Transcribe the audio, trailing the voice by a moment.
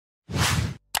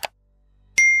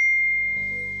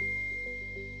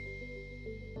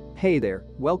Hey there,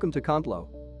 welcome to Contlo.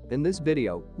 In this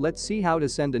video, let's see how to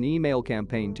send an email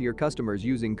campaign to your customers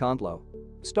using Contlo.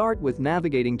 Start with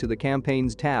navigating to the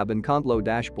Campaigns tab in Contlo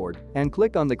dashboard and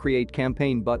click on the Create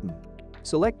Campaign button.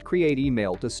 Select Create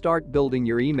Email to start building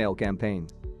your email campaign.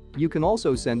 You can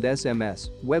also send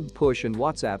SMS, web push and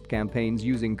WhatsApp campaigns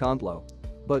using Contlo.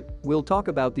 But we'll talk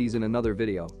about these in another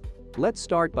video. Let's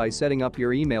start by setting up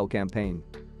your email campaign.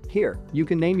 Here, you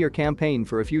can name your campaign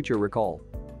for a future recall.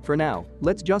 For now,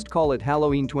 let's just call it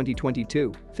Halloween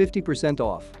 2022, 50%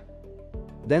 off.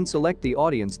 Then select the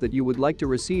audience that you would like to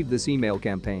receive this email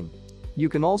campaign. You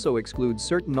can also exclude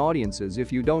certain audiences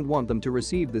if you don't want them to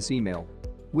receive this email.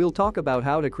 We'll talk about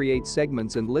how to create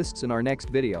segments and lists in our next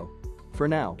video. For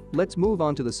now, let's move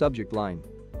on to the subject line.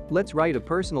 Let's write a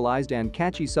personalized and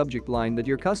catchy subject line that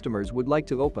your customers would like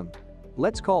to open.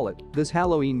 Let's call it, "This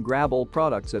Halloween grab all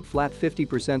products at flat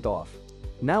 50% off."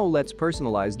 Now let's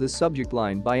personalize this subject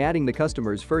line by adding the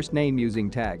customer's first name using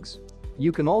tags.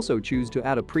 You can also choose to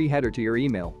add a pre-header to your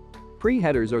email.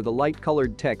 Pre-headers are the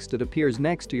light-colored text that appears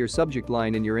next to your subject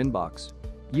line in your inbox.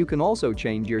 You can also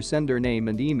change your sender name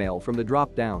and email from the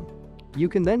drop-down. You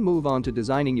can then move on to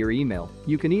designing your email.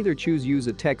 You can either use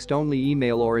a text-only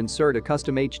email or insert a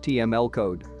custom HTML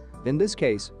code. In this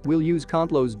case, we'll use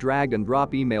Contlo's drag and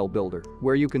drop email builder,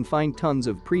 where you can find tons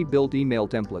of pre-built email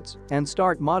templates and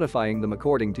start modifying them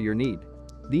according to your need.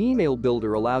 The email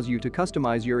builder allows you to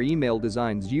customize your email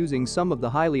designs using some of the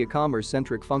highly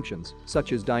e-commerce-centric functions,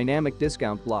 such as dynamic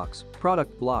discount blocks,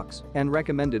 product blocks, and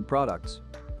recommended products.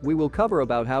 We will cover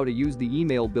about how to use the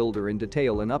email builder in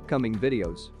detail in upcoming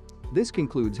videos. This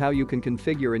concludes how you can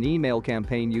configure an email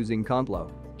campaign using Contlo.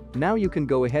 Now you can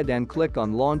go ahead and click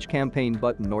on Launch Campaign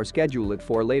button or schedule it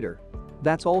for later.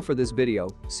 That's all for this video,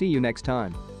 see you next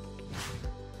time.